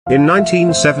In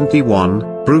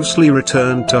 1971, Bruce Lee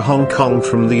returned to Hong Kong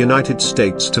from the United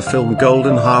States to film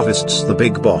Golden Harvest's The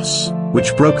Big Boss,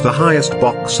 which broke the highest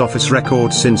box office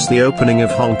record since the opening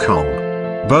of Hong Kong.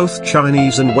 Both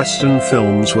Chinese and Western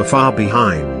films were far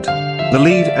behind. The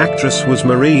lead actress was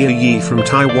Maria Yi from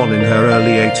Taiwan in her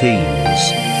early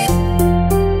teens.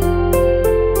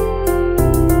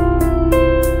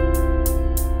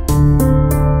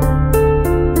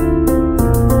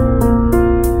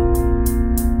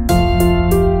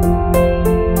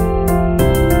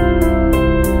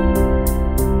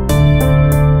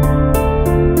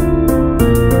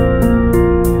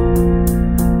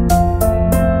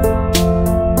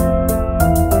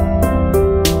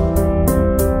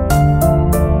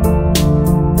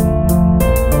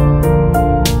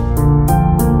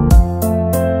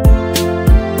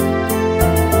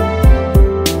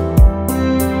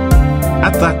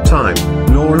 At that time,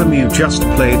 Nora Miao just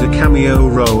played a cameo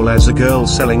role as a girl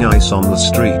selling ice on the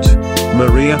street.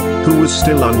 Maria, who was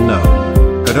still unknown,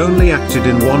 had only acted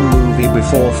in one movie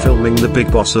before filming The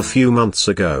Big Boss a few months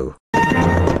ago.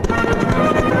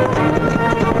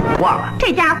 哇，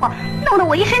这家伙弄得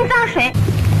我一身脏水。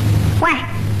喂，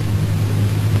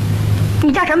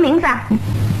你叫什么名字啊？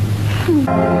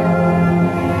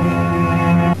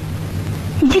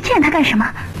你去见他干什么？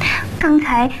刚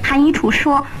才韩一楚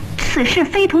说。 此事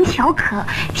非同小可，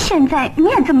现在你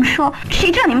也这么说，谁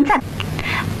知道你们在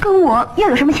跟我又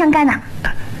有什么相干呢？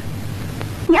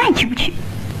你爱去不去？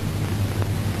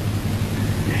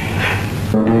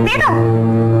别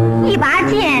动，一拔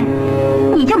剑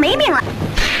你就没命了。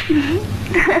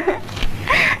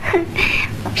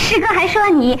师哥还说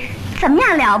你怎么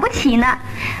样了不起呢？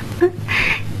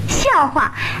笑话，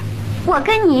我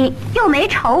跟你又没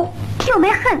仇又没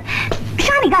恨，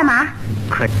杀你干嘛？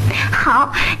可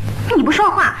好。 你不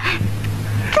说话，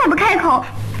再不开口，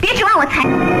别指望我才。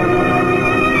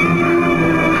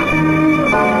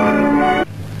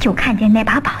就看见那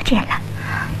把宝剑了，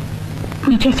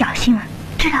你且小心啊！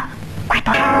知道了，快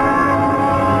躲！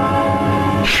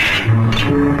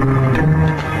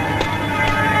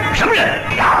什么人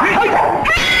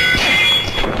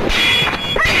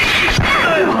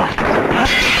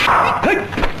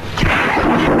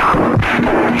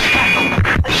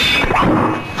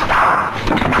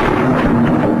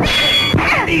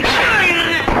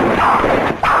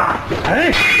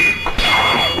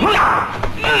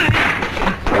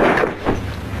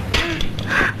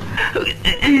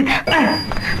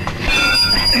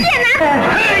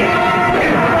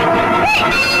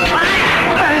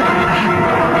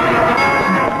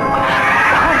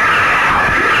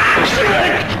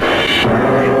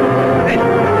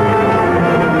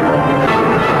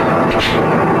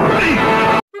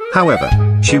？However,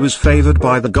 she was favored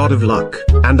by the god of luck,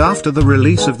 and after the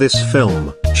release of this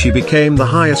film, she became the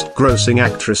highest-grossing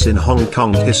actress in Hong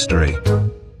Kong history.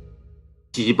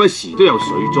 時不時都有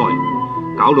水災，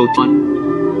搞到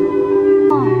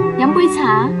飲杯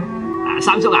茶。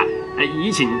三叔啊，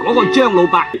以前嗰個張老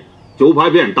伯早排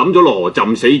俾人抌咗落河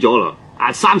浸死咗啦。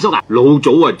三叔啊，老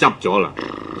早啊執咗啦，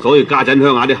所以家陣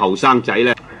鄉下啲後生仔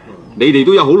咧，你哋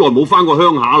都有好耐冇翻過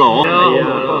鄉下咯。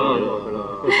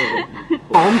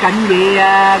講緊嘢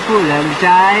啊，姑娘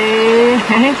仔，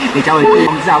你走去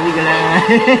幫手㗎啦。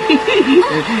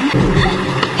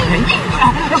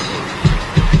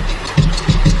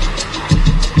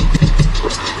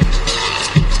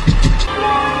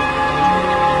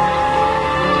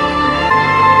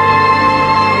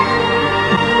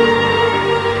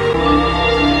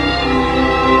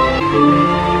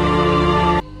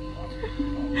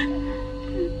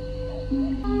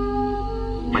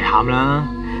咪喊啦！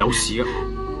 有事啊！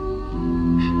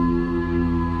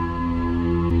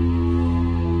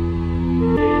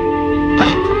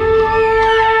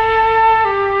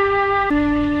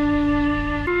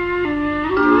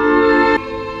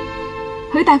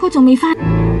許大哥仲未返，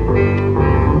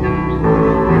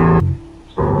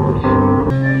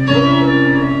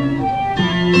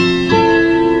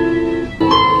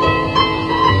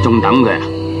仲等佢啊？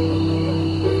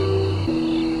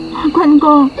坤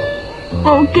哥。 我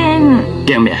好驚啊！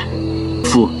驚咩啊？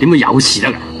夫點會有事得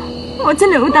㗎？我真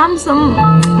係好擔心。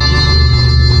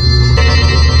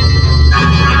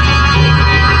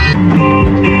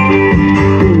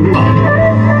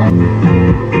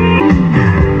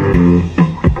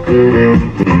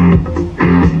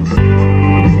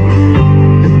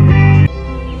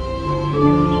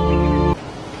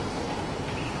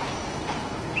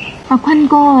阿坤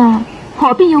哥啊，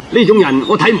何必要呢種人？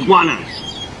我睇唔慣啊！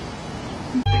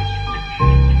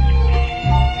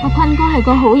 坤哥係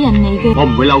個好人嚟嘅，我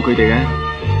唔會嬲佢哋嘅，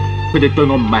佢哋對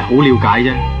我唔係好了解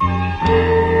啫。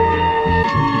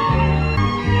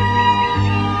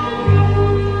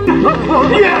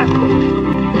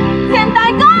錢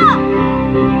大哥，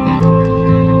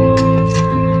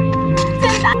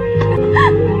錢大。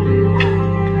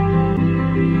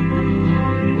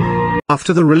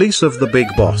 After the release of The Big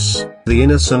Boss, the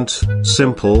innocent,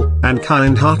 simple, and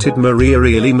kind-hearted Maria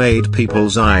really made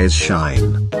people's eyes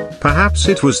shine. Perhaps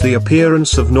it was the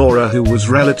appearance of Nora, who was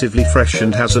relatively fresh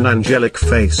and has an angelic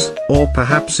face, or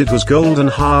perhaps it was Golden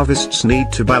Harvest's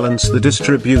need to balance the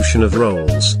distribution of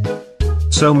roles.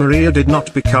 So Maria did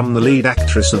not become the lead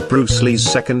actress of Bruce Lee's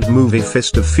second movie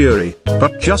Fist of Fury,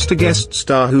 but just a guest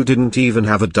star who didn't even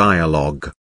have a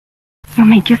dialogue. You'll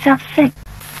make yourself sick.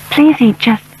 Please eat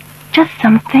just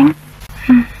something.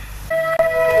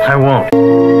 I won't.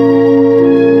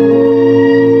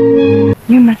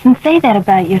 You mustn't say that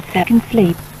about yourself. You can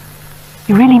sleep.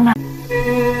 You really must.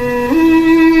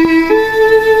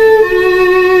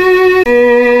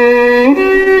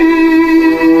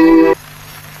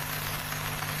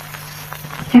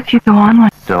 If you go on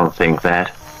with... Don't think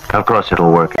that. Of course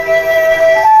it'll work.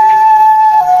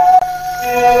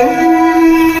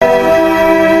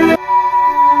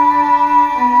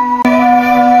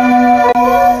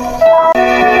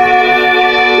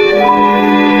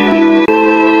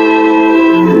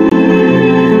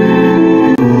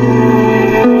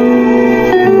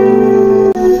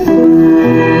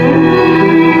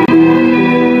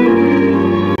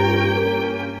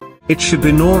 It should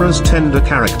be Nora's tender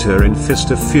character in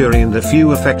Fist of Fury and a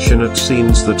few affectionate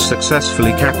scenes that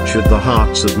successfully captured the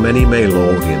hearts of many male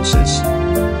audiences.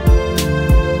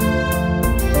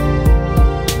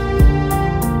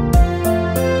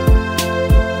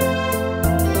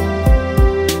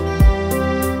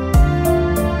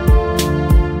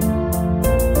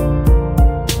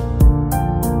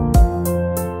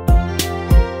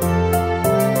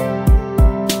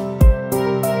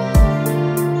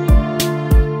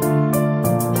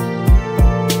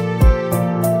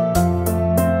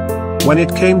 When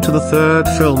it came to the third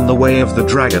film, The Way of the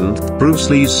Dragon, Bruce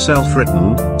Lee's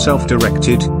self-written,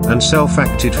 self-directed, and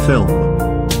self-acted film,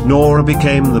 Nora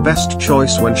became the best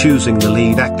choice when choosing the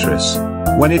lead actress.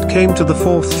 When it came to the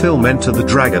fourth film, Enter the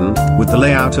Dragon, with the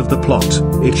layout of the plot,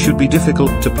 it should be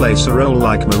difficult to place a role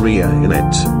like Maria in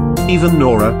it. Even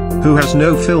Nora, who has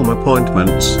no film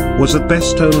appointments, was at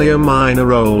best only a minor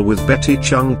role, with Betty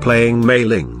Chung playing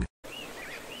Mei-ling.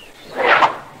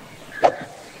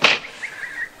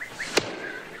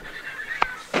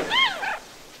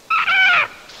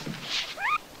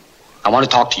 I want to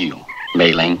talk to you,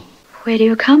 Mei-ling. Where do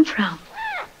you come from?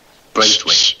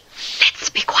 Braithwaite. Shh. Let's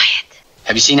be quiet.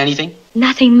 Have you seen anything?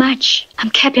 Nothing much. I'm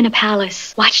kept in a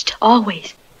palace, watched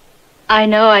always. I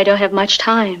know I don't have much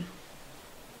time.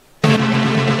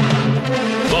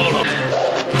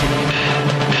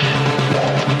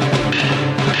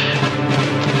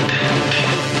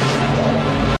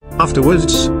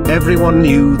 Afterwards, everyone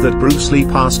knew that Bruce Lee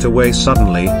passed away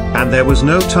suddenly, and there was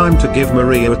no time to give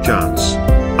Maria a chance.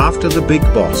 After The Big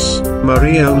Boss,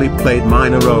 Maria only played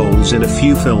minor roles in a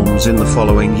few films in the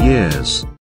following years.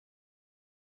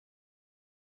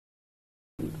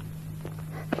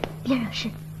 第二个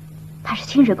是，他是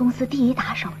清水公司第一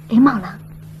打手林茂郎。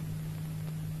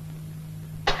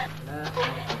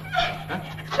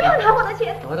不要拿我的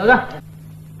钱！等等，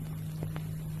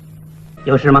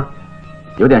有事吗？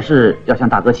有点事要向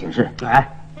大哥请示。哎，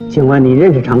请问你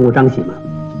认识常务张喜吗？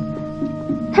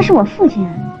他是我父亲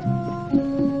啊。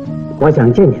我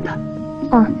想见见他。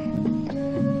哦，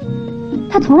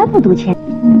他从来不赌钱，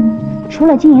除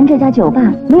了经营这家酒吧，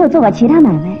没有做过其他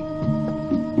买卖。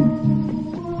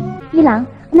一郎，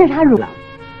那是他乳。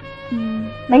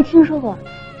没听说过。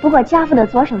不过家父的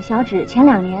左手小指前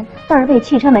2年倒是被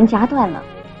汽车门夹断了，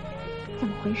怎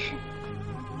么回事？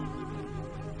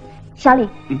小李，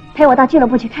陪我到俱乐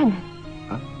部去看看。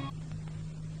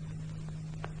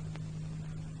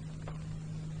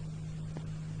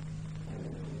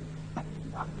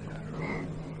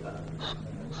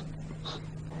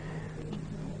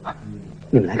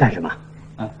你们来干什么？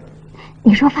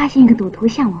你说发现一个赌徒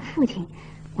像我父亲，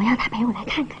我要他陪我来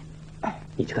看看。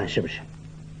你去看是不是？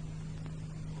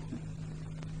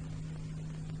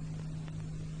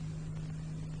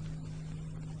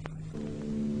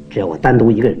只要我单独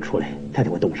一个人出来，他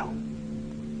就会动手。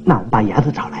那我把牙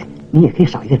子找来，你也可以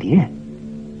少一个敌人。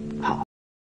好。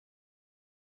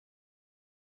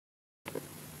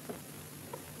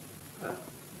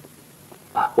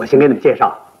我先给你们介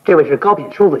绍，这位是高品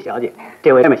淑子小姐，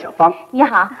这位妹妹小芳。你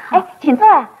好，哎，请坐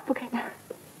啊，不客气。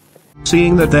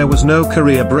Seeing that there was no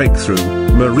career breakthrough,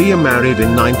 Maria married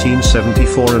in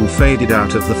 1974 and faded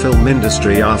out of the film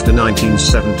industry after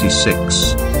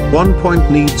 1976. One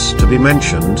point needs to be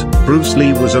mentioned: Bruce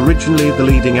Lee was originally the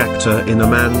leading actor in A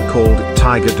Man Called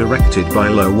Tiger, directed by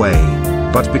Lo Wei.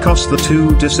 But because the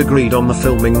two disagreed on the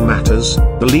filming matters,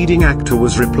 the leading actor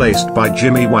was replaced by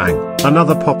Jimmy Wang,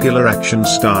 another popular action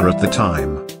star at the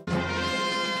time.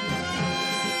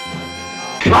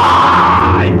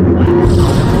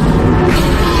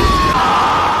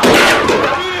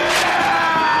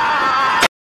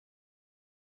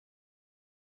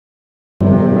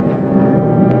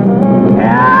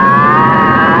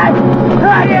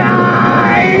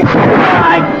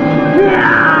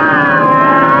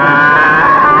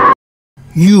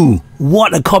 You,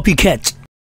 what a copycat!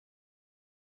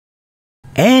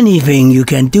 Anything you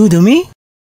can do to me?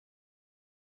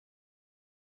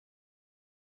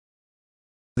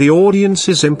 The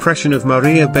audience's impression of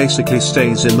Maria basically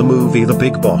stays in the movie The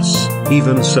Big Boss.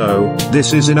 Even so,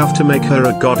 this is enough to make her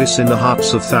a goddess in the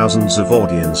hearts of thousands of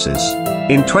audiences.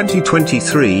 In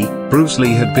 2023, Bruce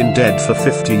Lee had been dead for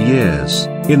 50 years.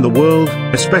 In the world,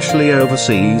 especially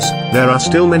overseas, there are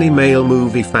still many male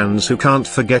movie fans who can't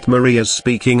forget Maria's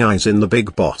speaking eyes in The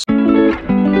Big Boss.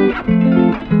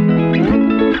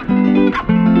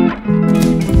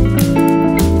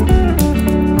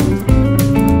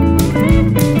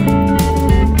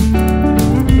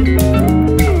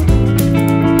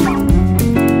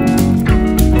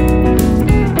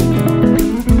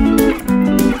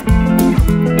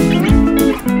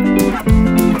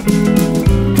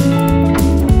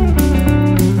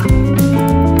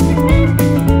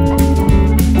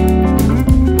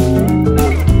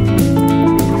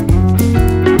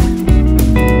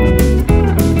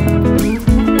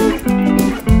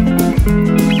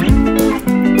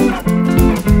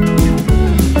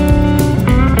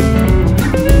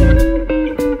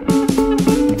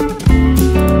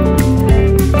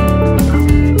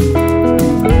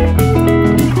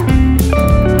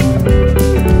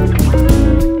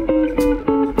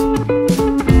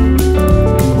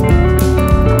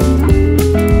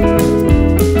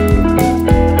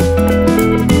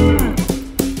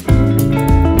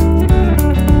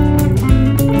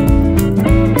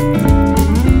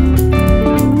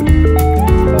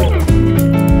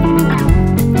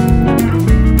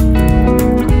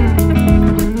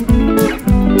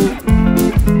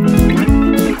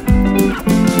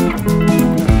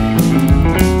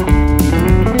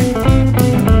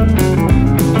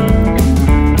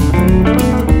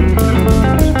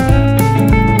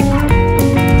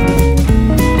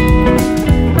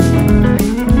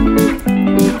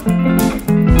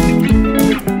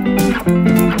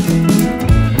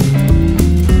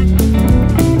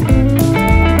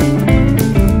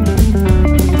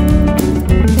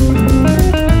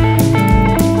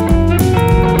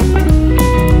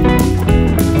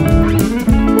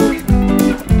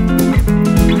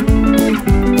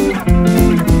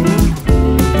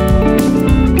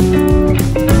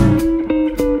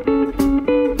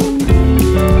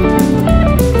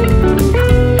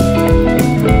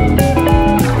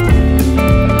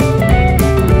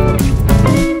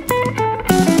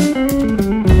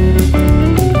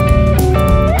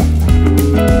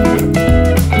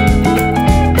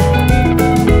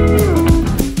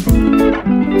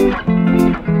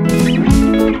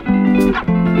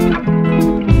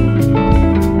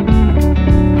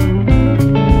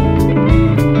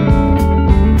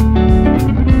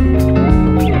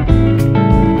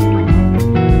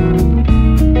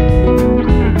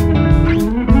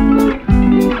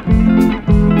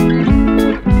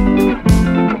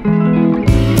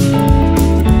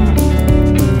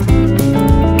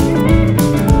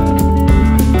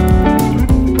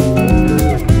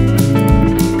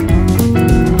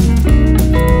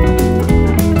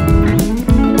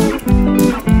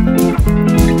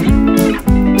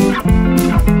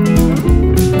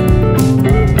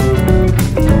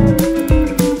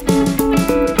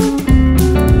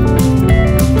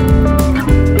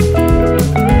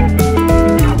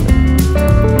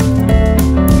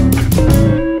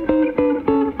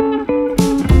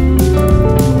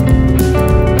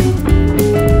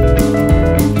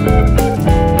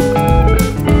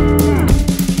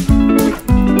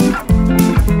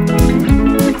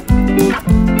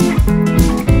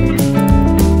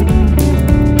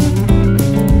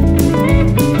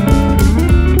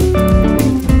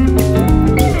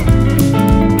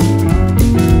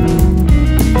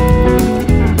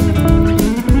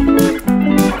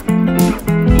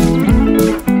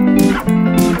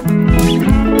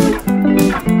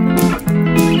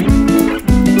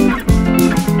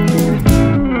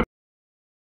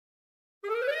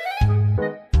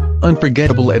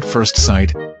 Unforgettable at first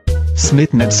sight.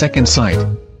 Smitten at second sight.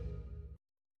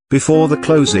 Before the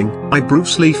closing,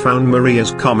 Bruce Lee found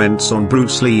Maria's comments on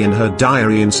Bruce Lee in her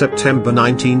diary in September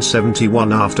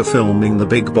 1971 after filming The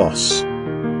Big Boss.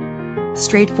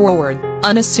 Straightforward,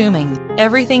 unassuming,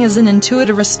 everything is an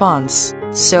intuitive response,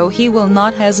 so he will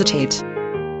not hesitate.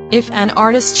 If an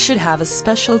artist should have a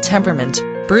special temperament,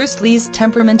 Bruce Lee's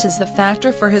temperament is the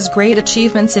factor for his great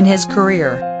achievements in his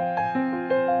career.